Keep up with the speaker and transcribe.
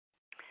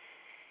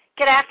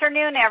Good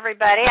afternoon,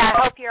 everybody. I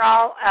hope you're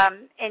all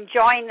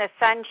enjoying the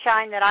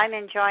sunshine that I'm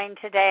enjoying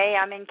today.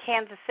 I'm in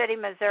Kansas City,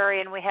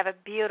 Missouri, and we have a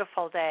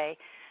beautiful day.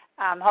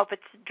 Hope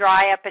it's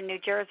dry up in New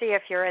Jersey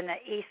if you're in the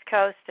East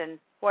Coast and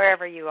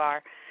wherever you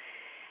are.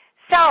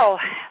 So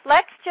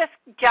let's just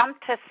jump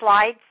to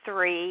slide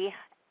 3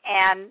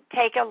 and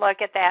take a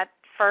look at that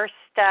first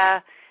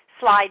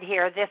slide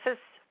here. This is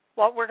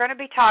what we're going to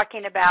be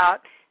talking about,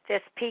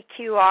 this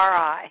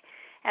PQRI,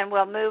 and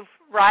we'll move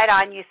right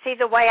on. You see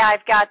the way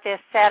I've got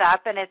this set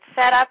up, and it's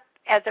set up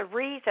as a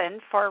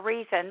reason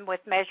with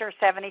measure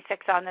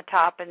 76 on the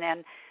top, and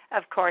then,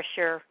 of course,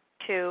 your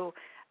two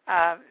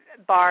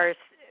bars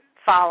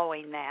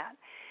following that.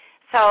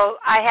 So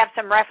I have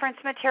some reference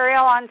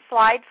material on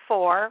slide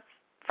 4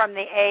 from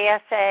the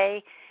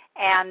ASA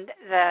and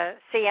the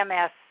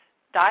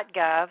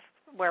CMS.gov,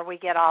 where we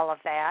get all of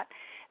that.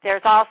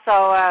 There's also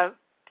a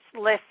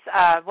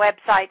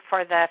website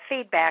for the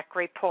feedback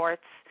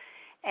reports,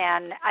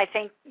 and I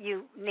think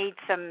you need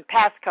some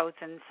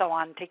passcodes and so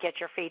on to get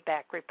your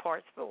feedback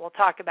reports, but we'll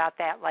talk about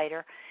that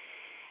later.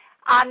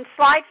 On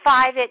slide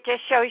 5, it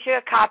just shows you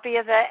a copy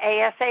of the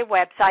ASA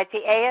website.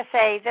 The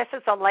ASA, this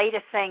is the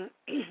latest thing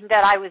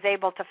that I was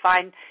able to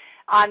find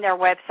on their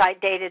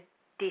website, dated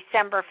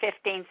December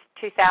 15th,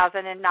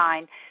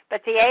 2009.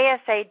 But the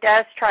ASA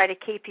does try to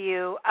keep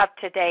you up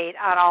to date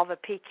on all the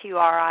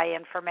PQRI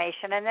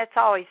information, and it's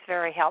always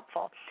very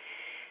helpful.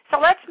 So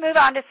let's move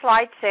on to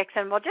slide 6,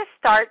 and we'll just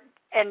start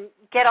and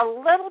get a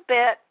little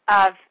bit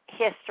of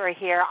history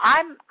here.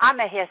 I'm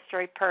a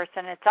history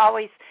person. It's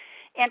always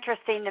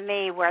interesting to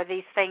me where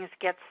these things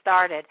get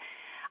started.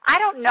 I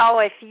don't know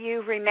if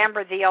you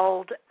remember the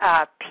old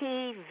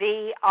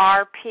PVRP,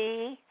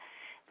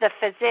 the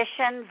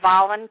Physician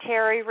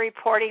Voluntary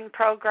Reporting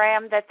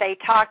Program that they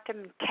talked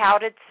and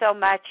touted so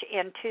much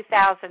in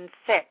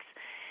 2006.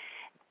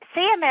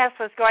 CMS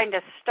was going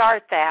to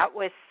start that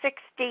with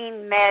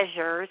 16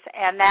 measures,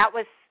 and that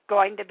was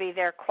going to be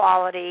their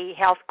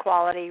health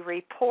quality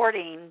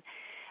reporting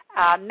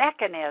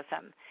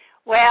mechanism.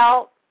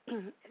 Well,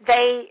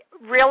 they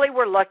really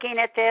were looking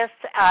at this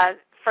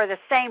for the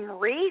same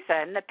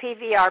reason. The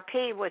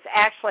PVRP was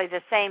actually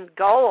the same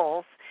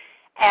goals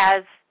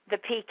as the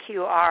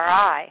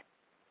PQRI.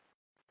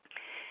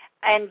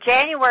 In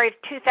January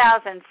of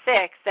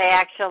 2006, they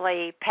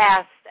actually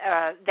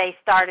they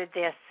started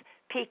this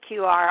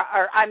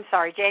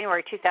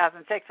January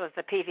 2006 was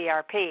the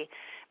PVRP.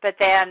 But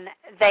then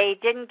they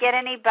didn't get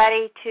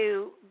anybody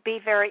to be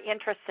very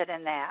interested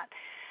in that.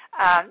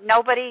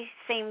 Nobody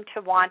seemed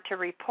to want to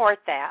report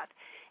that.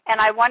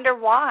 And I wonder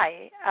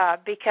why,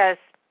 because,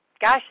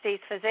 gosh, these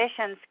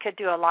physicians could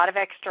do a lot of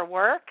extra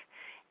work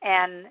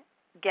and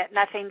get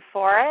nothing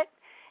for it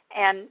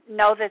and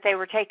know that they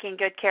were taking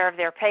good care of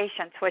their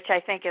patients, which I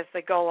think is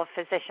the goal of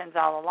physicians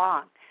all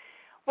along.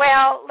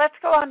 Well, let's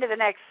go on to the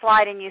next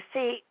slide, and you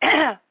see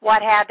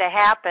what had to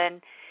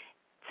happen.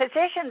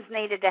 Physicians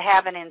needed to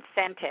have an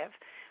incentive.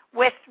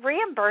 With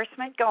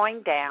reimbursement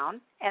going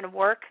down and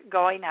work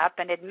going up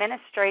and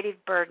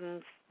administrative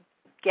burdens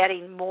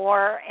getting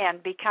more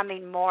and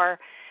becoming more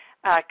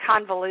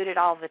convoluted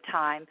all the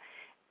time,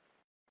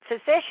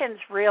 physicians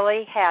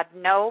really had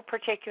no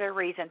particular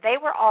reason. They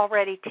were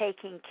already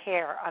taking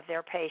care of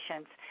their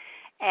patients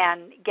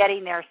and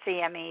getting their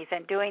CMEs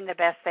and doing the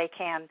best they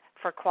can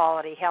for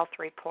quality health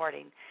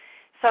reporting.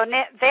 So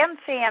then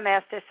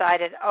CMS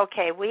decided,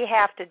 okay, we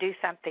have to do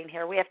something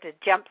here. We have to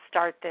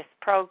jumpstart this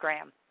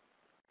program.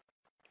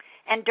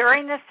 And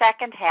during the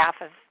second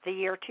half of the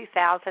year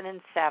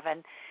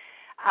 2007,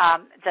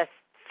 the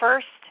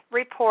first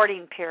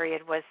reporting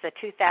period was the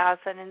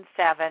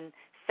 2007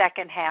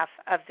 second half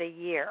of the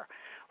year,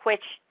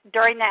 which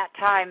during that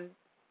time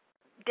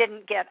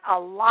didn't get a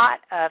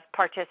lot of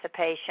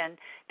participation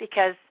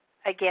because,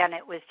 again,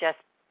 it was just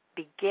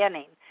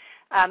beginning.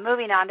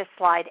 Moving on to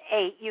slide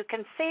 8, you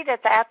can see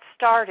that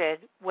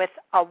started with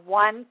a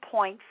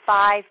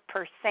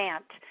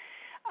 1.5%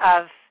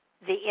 of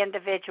the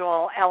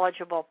individual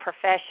eligible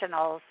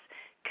professionals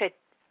could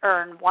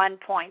earn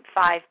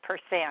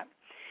 1.5%.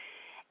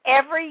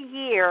 Every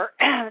year,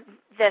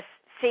 this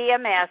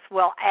CMS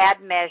will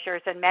add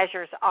measures, and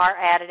measures are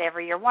added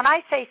every year. When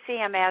I say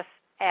CMS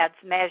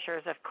adds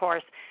measures, of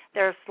course,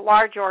 there's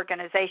large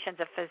organizations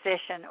of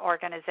physician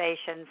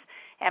organizations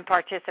and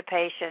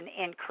participation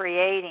in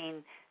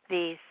creating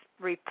these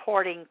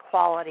reporting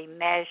quality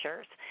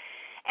measures.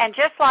 And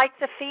just like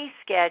the fee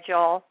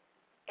schedule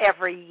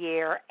every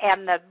year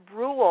and the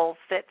rules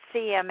that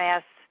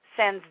CMS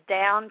sends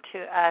down to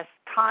us,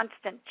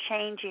 constant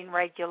changing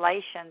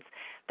regulations,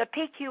 the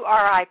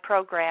PQRI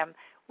program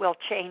will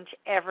change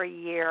every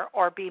year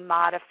or be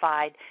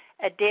modified.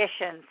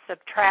 Additions,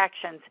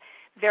 subtractions,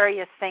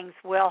 various things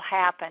will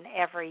happen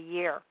every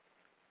year.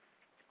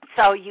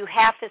 So you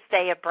have to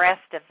stay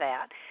abreast of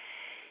that.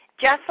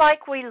 Just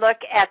like we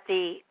look at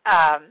the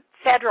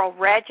Federal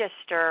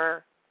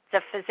Register,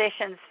 the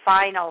physician's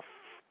final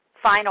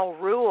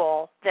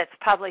rule that's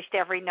published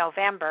every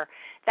November,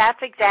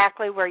 that's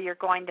exactly where you're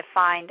going to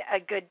find a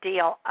good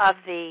deal of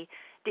the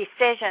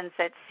decisions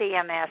that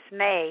CMS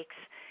makes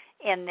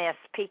in this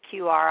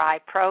PQRI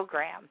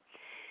program.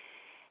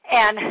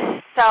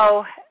 And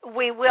so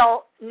we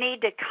will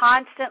need to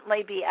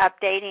constantly be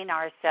updating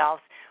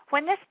ourselves.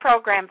 When this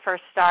program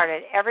first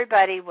started,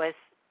 everybody was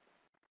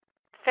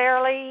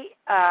fairly,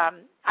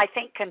 I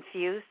think,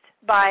 confused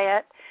by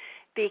it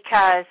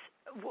because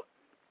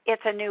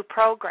it's a new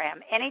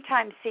program.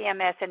 Anytime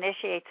CMS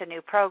initiates a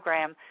new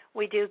program,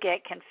 we do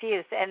get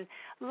confused. And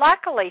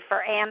luckily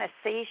for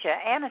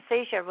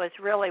anesthesia was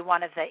really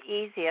one of the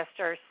easiest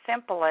or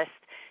simplest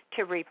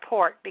to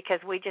report because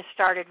we just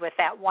started with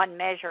that one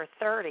measure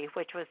 30,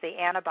 which was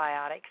the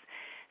antibiotics.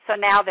 So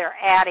now they're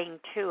adding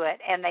to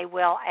it, and they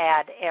will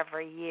add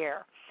every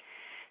year.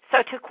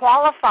 So to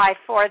qualify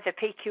for the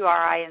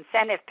PQRI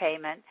incentive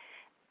payment,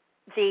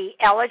 the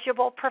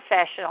eligible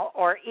professional,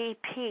 or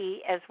EP,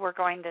 as we're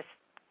going to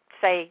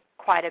say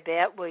quite a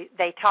bit,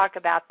 they talk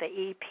about the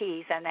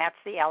EPs, and that's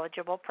the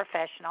eligible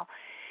professional.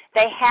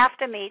 They have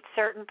to meet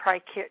certain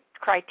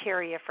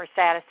criteria for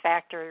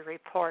satisfactory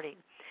reporting.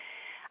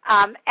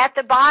 At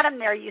the bottom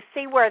there, you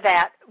see where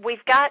that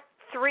we've got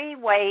 3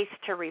 ways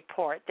to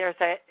report. There's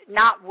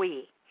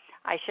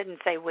I shouldn't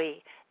say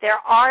we. There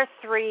are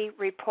 3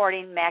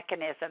 reporting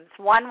mechanisms.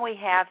 One, we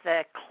have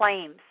the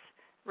claims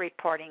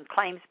reporting,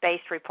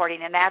 claims-based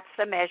reporting, and that's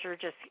the measure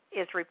just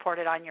is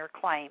reported on your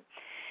claim.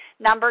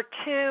 Number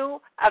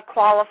 2, a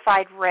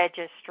qualified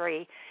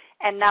registry,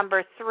 and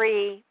number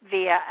 3,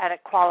 via a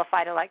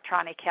qualified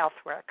electronic health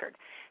record.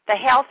 The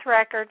health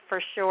record,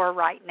 for sure,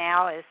 right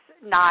now is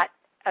not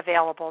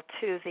available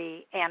to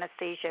the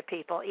anesthesia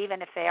people,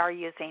 even if they are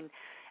using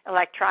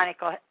electronic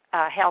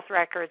health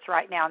records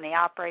right now in the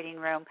operating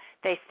room,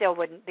 they still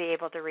wouldn't be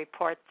able to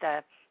report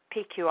the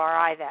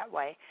PQRI that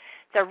way.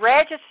 The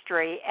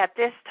registry at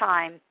this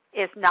time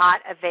is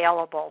not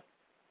available.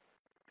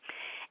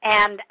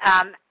 And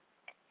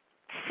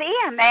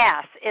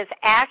CMS is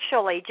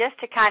actually, just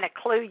to kind of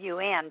clue you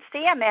in,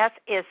 CMS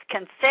is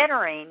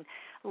considering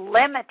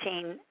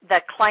limiting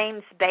the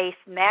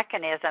claims-based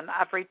mechanism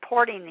of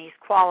reporting these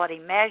quality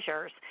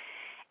measures,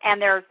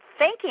 and they're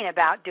thinking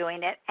about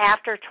doing it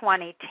after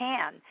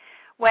 2010.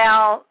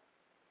 Well,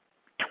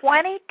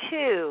 they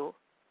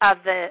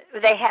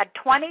had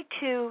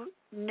 22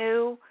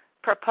 new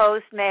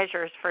proposed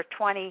measures for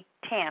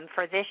 2010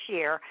 for this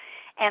year,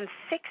 and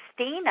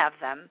 16 of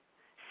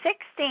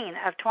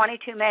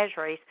 22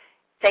 measures,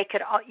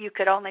 you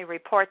could only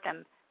report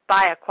them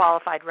by a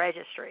qualified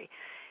registry.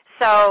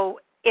 So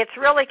it's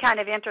really kind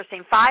of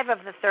interesting. 5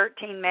 of the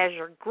 13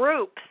 measure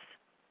groups,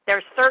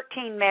 there's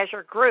 13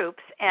 measure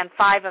groups, and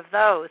 5 of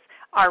those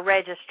are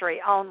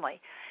registry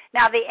only.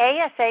 Now, the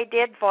ASA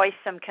did voice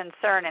some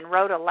concern and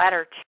wrote a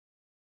letter